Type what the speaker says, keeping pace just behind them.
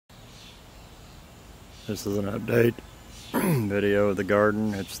This is an update video of the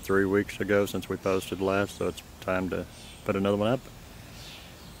garden. It's 3 weeks ago since we posted last, so it's time to put another one up.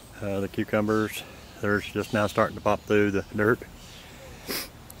 The cucumbers, they're just now starting to pop through the dirt.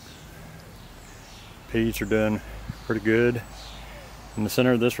 Peas are doing pretty good. In the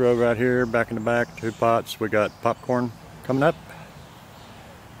center of this row right here, back in the back, 2 pots, we got popcorn coming up.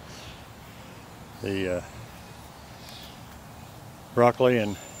 The broccoli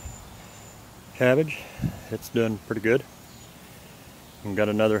and cabbage, it's doing pretty good. We've got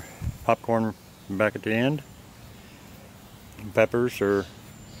another popcorn back at the end. Peppers are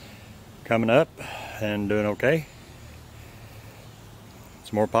coming up and doing okay.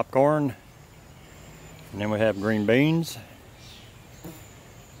 Some more popcorn, and then we have green beans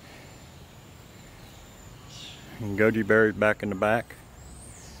and goji berries back in the back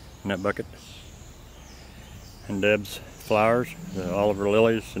in that bucket. And Deb's flowers, the Oliver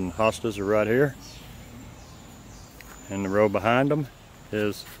lilies and hostas are right here. And the row behind them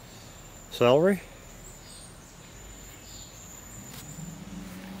is celery.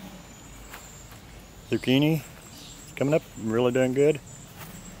 Zucchini coming up, really doing good.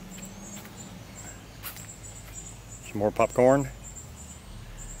 Some more popcorn.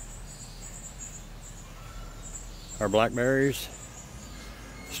 Our blackberries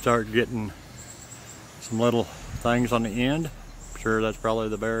start getting some little things on the end. I'm sure that's probably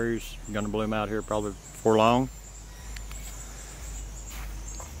the berries going to bloom out here probably before long.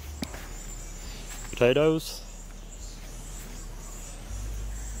 Potatoes.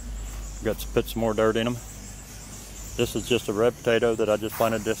 Got to put some more dirt in them. This is just a red potato that I just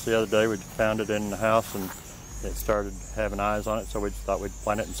planted just the other day. We found it in the house and it started having eyes on it, so we just thought we'd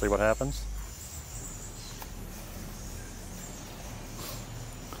plant it and see what happens.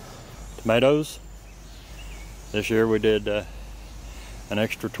 Tomatoes. This year we did an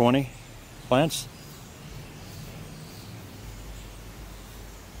extra 20 plants.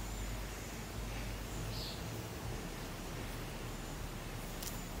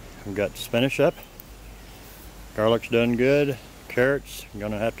 We've got spinach up. Garlic's done good. Carrots, I'm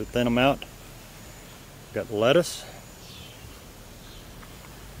gonna have to thin them out. Got lettuce.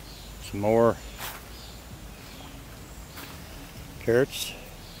 Some more carrots.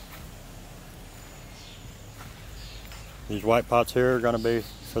 These white pots here are going to be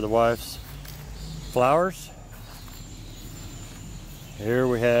for the wife's flowers. Here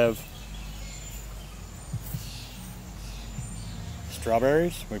we have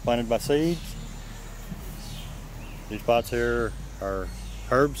strawberries we planted by seeds. These pots here are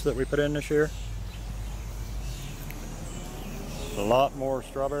herbs that we put in this year. A lot more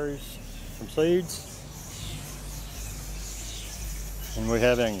strawberries from seeds. And we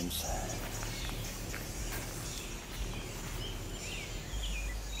have onions.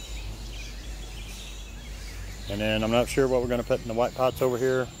 And then I'm not sure what we're going to put in the white pots over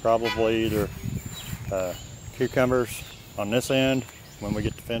here. Probably either cucumbers on this end when we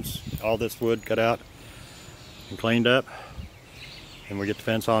get the fence, all this wood cut out and cleaned up. And we get the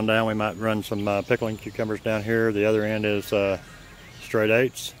fence on down, we might run some pickling cucumbers down here. The other end is straight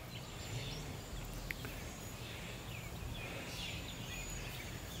eights.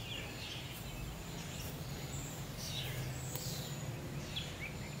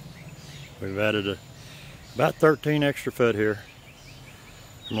 We've added about 13 extra foot here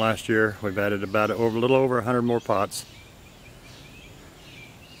from last year. We've added about a little over 100 more pots.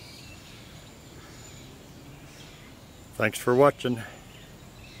 Thanks for watching.